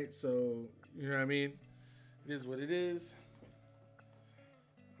Saturday night, so you know what I mean. It is what it is.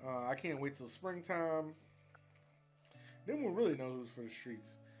 I can't wait till springtime. Then we'll really know who's for the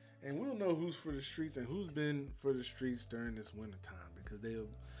streets, and we'll know who's for the streets and who's been for the streets during this winter time because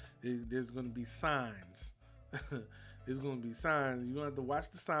there's going to be signs There's gonna be signs. You're gonna have to watch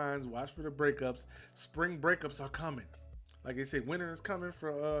the signs. Watch for the breakups. Spring breakups are coming. Like they say, winter is coming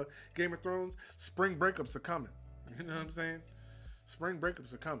for Game of Thrones. Spring breakups are coming. You know what I'm saying? Spring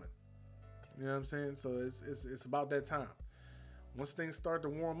breakups are coming. You know what I'm saying? So it's about that time. Once things start to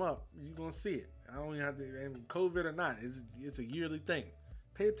warm up, you're gonna see it. I don't even have to, and COVID or not, it's a yearly thing.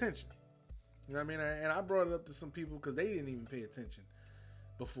 Pay attention. You know what I mean? And I brought it up to some people because they didn't even pay attention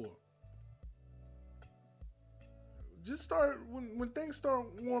before. Just start when things start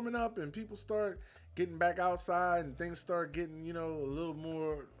warming up and people start getting back outside and things start getting, a little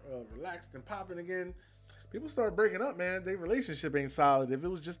more relaxed and popping again. People start breaking up, man. Their relationship ain't solid. If it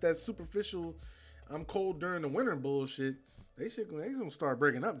was just that superficial, I'm cold during the winter bullshit, they gonna start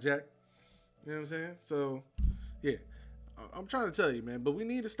breaking up, Jack. You know what I'm saying? So, yeah. I'm trying to tell you, man. But we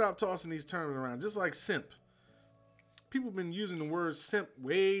need to stop tossing these terms around. Just like simp. People have been using the word simp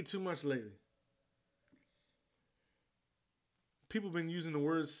way too much lately. People have been using the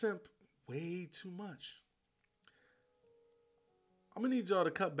word simp way too much. I'm going to need y'all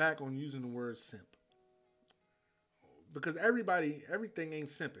to cut back on using the word simp. Because everything ain't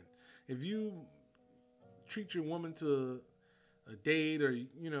simping. If you treat your woman to a date or,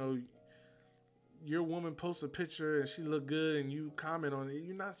 your woman posts a picture and she look good and you comment on it,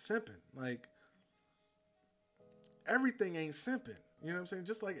 you're not simping. Like, everything ain't simping. You know what I'm saying?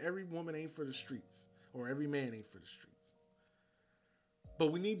 Just like every woman ain't for the streets or every man ain't for the streets.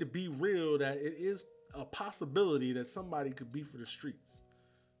 But we need to be real that it is a possibility that somebody could be for the streets.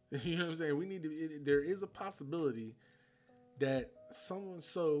 You know what I'm saying? There is a possibility that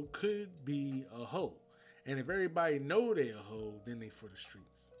so could be a hoe. And if everybody know they a hoe, then they for the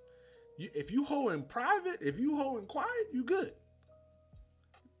streets. If you hoe in private, if you hoe in quiet, you good.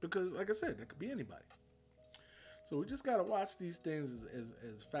 Because like I said, that could be anybody. So we just got to watch these things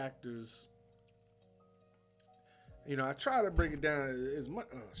as factors. I try to break it down as much.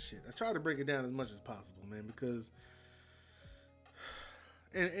 Oh shit! I try to break it down as much as possible, man. Because,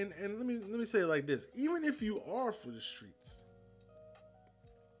 and let me say it like this: even if you are for the streets,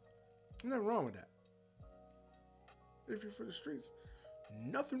 nothing wrong with that. If you're for the streets,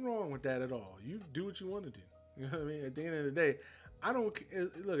 nothing wrong with that at all. You do what you want to do. You know what I mean? At the end of the day, I don't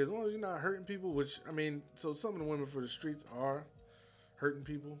look, as long as you're not hurting people. Which so some of the women for the streets are hurting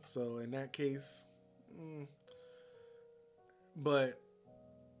people. So in that case. But,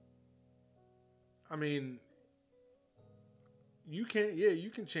 you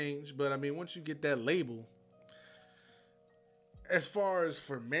can change. But, once you get that label, as far as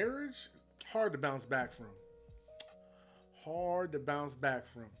for marriage, hard to bounce back from.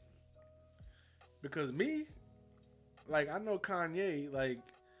 Because me, like, I know Kanye,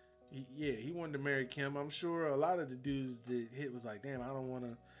 he wanted to marry Kim. I'm sure a lot of the dudes that hit was like, damn, I don't want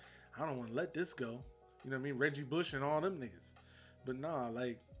to let this go. You know what I mean? Reggie Bush and all them niggas. But nah,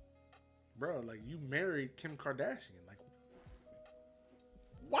 bro, you married Kim Kardashian.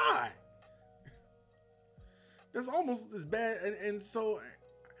 Why? That's almost as bad.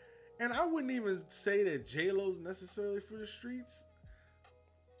 And I wouldn't even say that J-Lo's necessarily for the streets.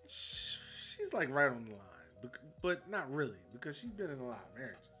 She's right on the line. But not really. Because she's been in a lot of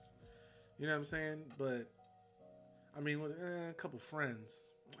marriages. You know what I'm saying? But, with a couple friends.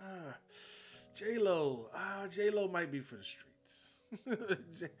 J-Lo might be for the streets.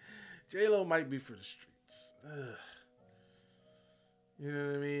 J-Lo might be for the streets. You know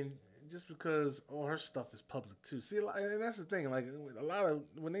what I mean? Just because all her stuff is public too. See, and that's the thing. A lot of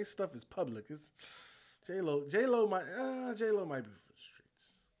when they stuff is public, it's J-Lo. J-Lo might be for the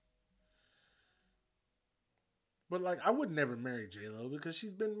streets. But I would never marry J-Lo because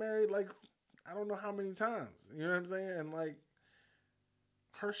she's been married I don't know how many times. You know what I'm saying? And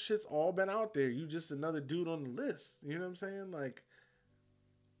her shit's all been out there. You just another dude on the list. You know what I'm saying?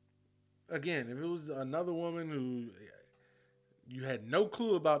 Again, if it was another woman who you had no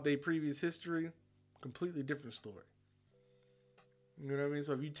clue about their previous history, completely different story. You know what I mean?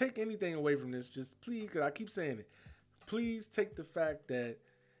 So if you take anything away from this, just please, because I keep saying it, please take the fact that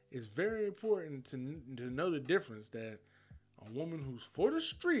it's very important to know the difference that a woman who's for the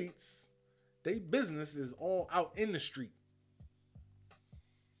streets, their business is all out in the street.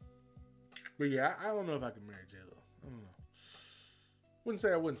 But yeah, I don't know if I can marry J-Lo. I don't know. Wouldn't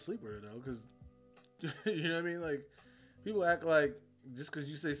say I wouldn't sleep with her though, because you know what I mean. People act like just because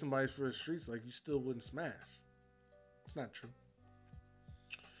you say somebody's for the streets, you still wouldn't smash. It's not true.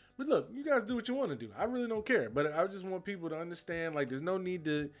 But look, you guys do what you want to do. I really don't care. But I just want people to understand. There's no need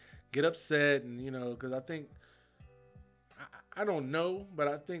to get upset, and because I think I don't know, but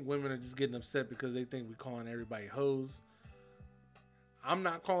I think women are just getting upset because they think we're calling everybody hoes. I'm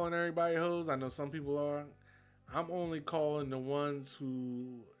not calling everybody hoes. I know some people are. I'm only calling the ones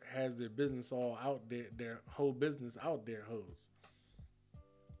who has their business all out there, their whole business out there hoes.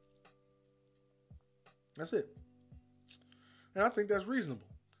 That's it. And I think that's reasonable.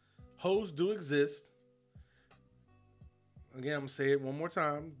 Hoes do exist. Again, I'm gonna say it one more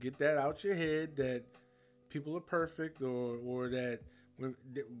time. Get that out your head that people are perfect, or that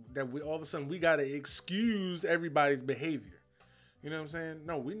we all of a sudden we gotta excuse everybody's behavior. You know what I'm saying?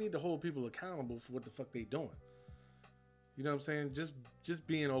 No, we need to hold people accountable for what the fuck they doing. You know what I'm saying? Just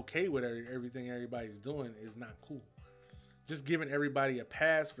being okay with everything everybody's doing is not cool. Just giving everybody a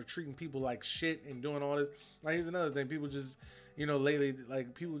pass for treating people like shit and doing all this. Like, here's another thing. People just, lately,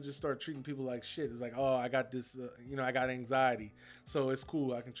 like, people just start treating people like shit. It's like, oh, I got this, I got anxiety, so it's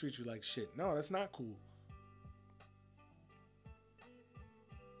cool. I can treat you like shit. No, that's not cool.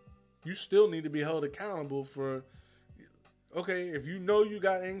 You still need to be held accountable for, okay, if you know you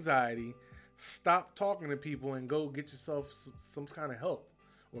got anxiety, stop talking to people and go get yourself some kind of help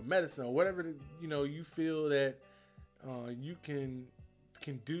or medicine or whatever you feel that you can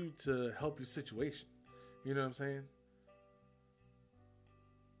do to help your situation. You know what I'm saying?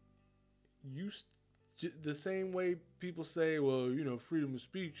 The same way people say, well, freedom of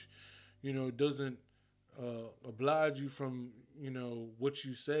speech, doesn't oblige you from what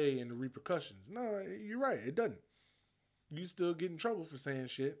you say and the repercussions. No, you're right. It doesn't. You still get in trouble for saying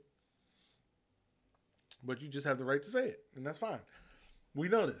shit. But you just have the right to say it, and that's fine. We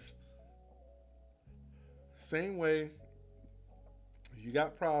know this. Same way, if you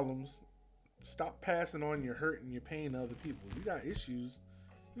got problems, stop passing on your hurt and your pain to other people. You got issues,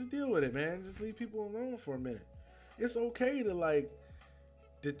 just deal with it, man. Just leave people alone for a minute. It's okay to,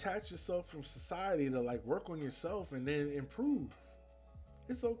 detach yourself from society, to, work on yourself and then improve.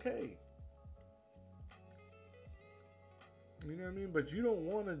 It's okay. You know what I mean? But you don't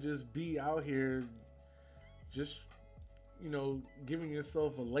want to just be out here just, giving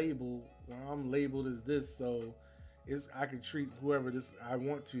yourself a label. Well, I'm labeled as this, so I can treat whoever I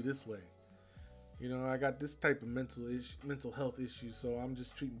want to this way. I got this type of mental health issues, so I'm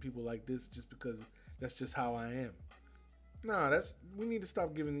just treating people like this just because that's just how I am. Nah, we need to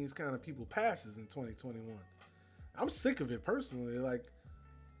stop giving these kind of people passes in 2021. I'm sick of it personally.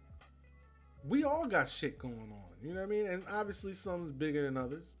 We all got shit going on. You know what I mean? And obviously some's bigger than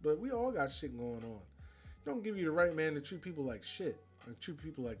others, but we all got shit going on. Don't give you the right, man, to treat people like shit and treat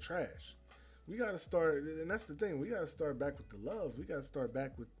people like trash. We got to start, and that's the thing, we got to start back with the love. We got to start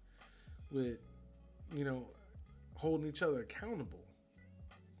back with holding each other accountable.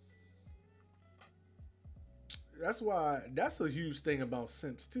 That's a huge thing about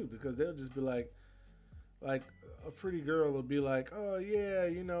simps too, because they'll just be like a pretty girl will be like, oh yeah,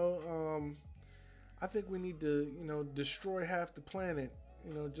 I think we need to, destroy half the planet,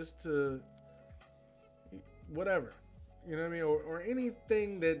 just to whatever, you know what I mean? Or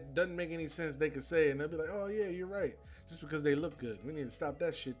anything that doesn't make any sense they could say, and they'll be like, oh yeah, you're right. Just because they look good. We need to stop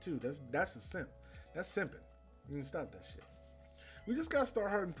that shit too. That's a simp. That's simping. We need to stop that shit. We just gotta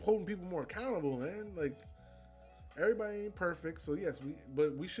start holding people more accountable, man. Everybody ain't perfect, so yes,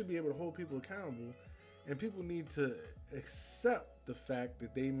 but we should be able to hold people accountable, and people need to accept the fact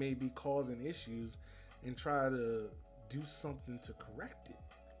that they may be causing issues and try to do something to correct it.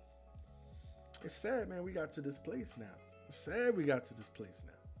 It's sad, man, we got to this place now. It's sad we got to this place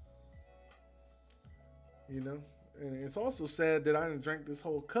now. And it's also sad that I didn't drink this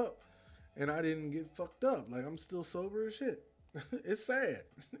whole cup and I didn't get fucked up. I'm still sober as shit. It's sad.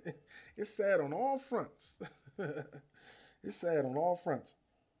 It's sad on all fronts. It's sad on all fronts.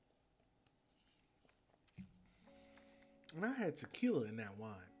 And I had tequila in that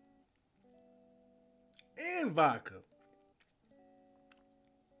wine. And vodka.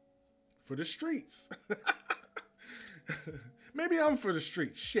 For the streets. Maybe I'm for the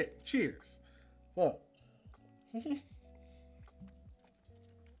streets. Shit. Cheers. Oh.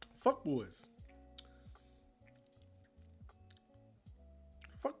 Fuck boys.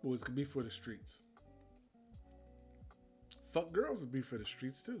 Fuck boys could be for the streets. Fuck girls would be for the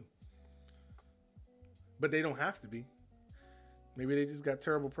streets too. But they don't have to be. Maybe they just got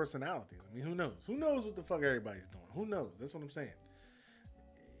terrible personalities. I mean, who knows? Who knows what the fuck everybody's doing? Who knows? That's what I'm saying.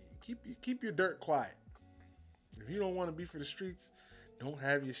 Keep your dirt quiet. If you don't want to be for the streets, don't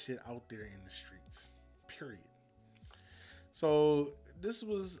have your shit out there in the streets. Period. So this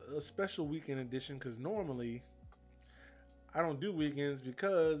was a special weekend edition because normally I don't do weekends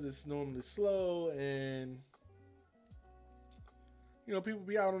because it's normally slow and people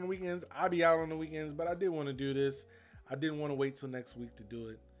be out on the weekends. I be out on the weekends, but I did want to do this. I didn't want to wait till next week to do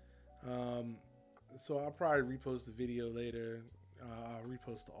it. So I'll probably repost the video later. I'll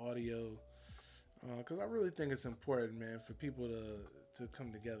repost the audio. because I really think it's important, man, for people to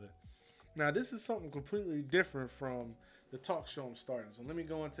come together. Now, this is something completely different from the talk show I'm starting. So let me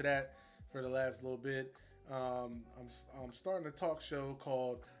go into that for the last little bit. I'm starting a talk show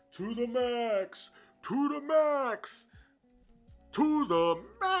called To the Max, To the Max, To the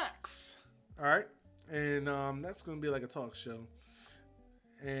Max. All right, and that's gonna be like a talk show,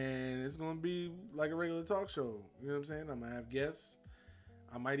 and it's gonna be like a regular talk show. You know what I'm saying? I'm gonna have guests.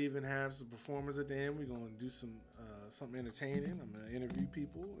 I might even have some performers at the end. We're gonna do something entertaining. I'm gonna interview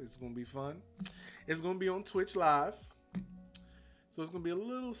people. It's gonna be fun. It's gonna be on Twitch Live, so it's gonna be a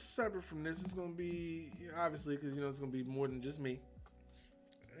little separate from this. It's gonna be obviously because it's gonna be more than just me.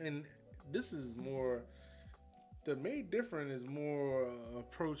 And this is more. The Made Different is more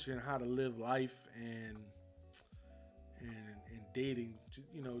approaching how to live life and dating.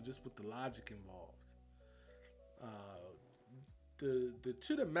 Just with the logic involved. The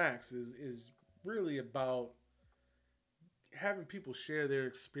To the Max is really about having people share their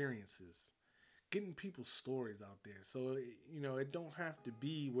experiences, getting people's stories out there. So it don't have to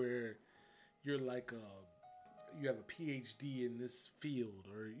be where you're like you have a PhD in this field,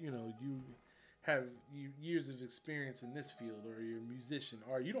 or you have years of experience in this field, or you're a musician,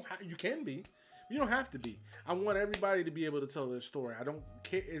 or you can be. You don't have to be. I want everybody to be able to tell their story. I don't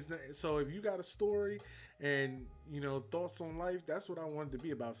care. So if you got a story and thoughts on life, that's what I wanted to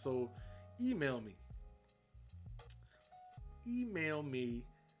be about. So email me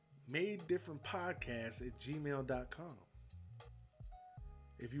madedifferentpodcast@gmail.com.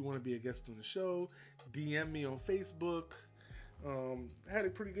 If you want to be a guest on the show, DM me on Facebook. I had a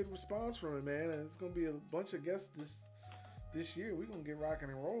pretty good response from it, man, and it's gonna be a bunch of guests this year. We're gonna get rocking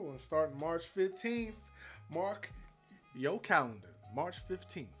and rolling starting March 15th. Mark your calendar. March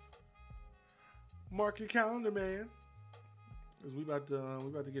 15th. Mark your calendar, man. Cause we about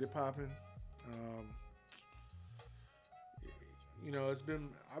to get it popping.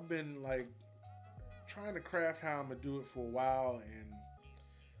 I've been like trying to craft how I'm gonna do it for a while,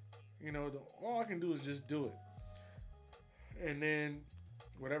 and all I can do is just do it. And then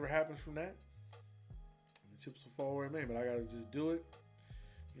whatever happens from that, the chips will fall where it may. But I gotta just do it.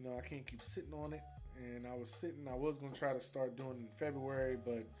 I can't keep sitting on it. And I was gonna try to start doing it in February,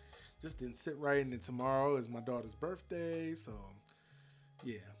 but just didn't sit right. And then tomorrow is my daughter's birthday, so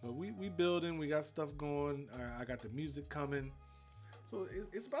yeah. But we building. We got stuff going. I got the music coming. So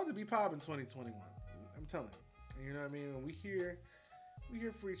it's about to be popping 2021. I'm telling you. You know what I mean? We here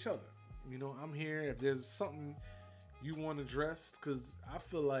for each other. I'm here if there's something you want addressed, because I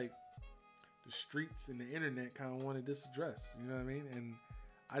feel like the streets and the internet kind of wanted this addressed. You know what I mean? And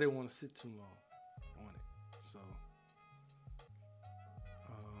I didn't want to sit too long on it. So,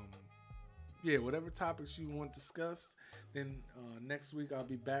 yeah, whatever topics you want discussed. Then next week I'll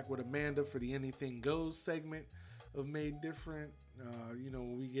be back with Amanda for the Anything Goes segment of Made Different.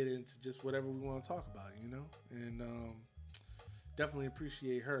 When we get into just whatever we want to talk about, and definitely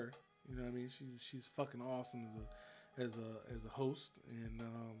appreciate her. You know what I mean? She's fucking awesome as a host, and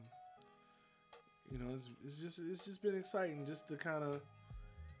it's just been exciting just to kind of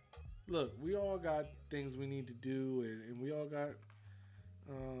look. We all got things we need to do, and we all got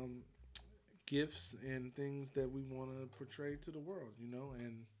gifts and things that we want to portray to the world,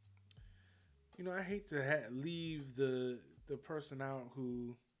 and I hate to leave the person out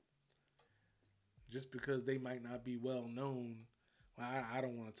who, just because they might not be well known, I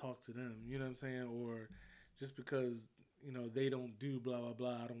don't want to talk to them, you know what I'm saying? Or just because, they don't do blah, blah,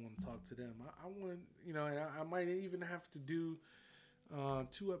 blah, I don't want to talk to them. I want, and I might even have to do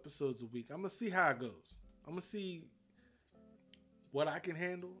 2 episodes a week. I'm going to see how it goes. I'm going to see what I can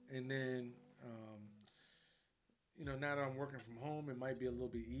handle. And then, now that I'm working from home, it might be a little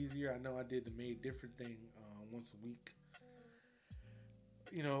bit easier. I know I did the Made Different thing once a week,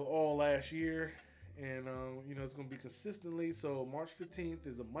 all last year. And, it's going to be consistently. So March 15th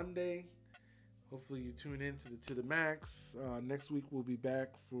is a Monday. Hopefully you tune in to the Max. Next week we'll be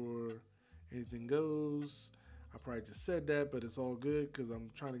back for Anything Goes. I probably just said that, but it's all good because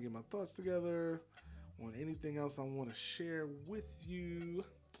I'm trying to get my thoughts together on anything else I want to share with you.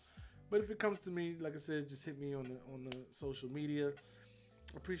 But if it comes to me, like I said, just hit me on the social media.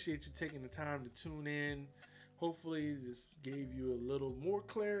 Appreciate you taking the time to tune in. Hopefully this gave you a little more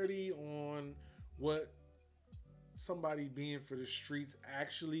clarity on what somebody being for the streets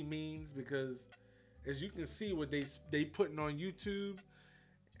actually means, because as you can see what they putting on YouTube,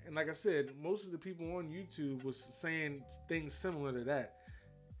 and like I said, most of the people on YouTube was saying things similar to that,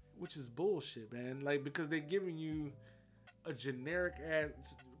 which is bullshit, man. Like, because they're giving you a generic ad,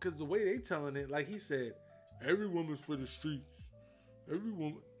 because the way they telling it, like he said, every woman's for the streets. Every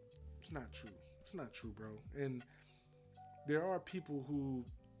woman. It's not true. It's not true, bro. And there are people who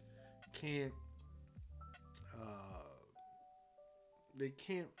can't, they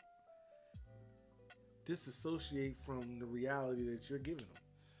can't disassociate from the reality that you're giving them.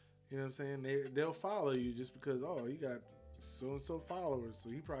 You know what I'm saying? They'll follow you just because, oh, you got so and so followers, so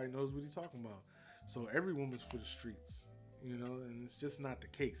he probably knows what he's talking about. So every woman's for the streets, you know, and it's just not the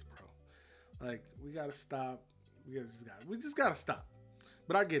case, bro. Like, we gotta stop. We just gotta stop.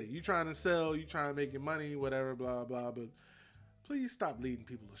 But I get it. You trying to sell, you trying to make your money, whatever, blah blah. But please stop leading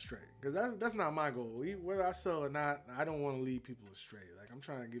people astray, because that's not my goal. Whether I sell or not, I don't want to lead people astray. Like, I'm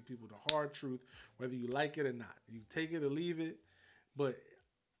trying to give people the hard truth, whether you like it or not. You take it or leave it, but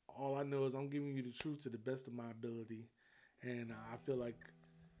all I know is I'm giving you the truth to the best of my ability, and I feel like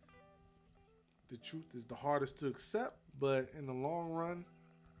the truth is the hardest to accept, but in the long run,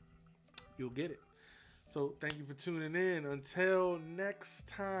 you'll get it. So thank you for tuning in. Until next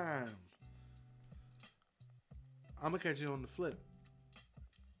time, I'm going to catch you on the flip.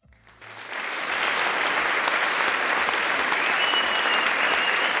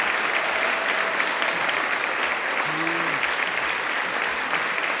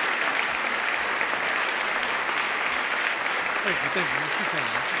 Thank you.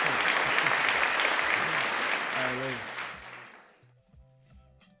 All right, later.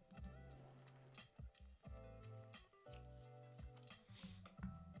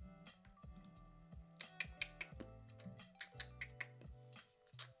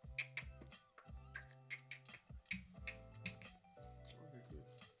 It's really good.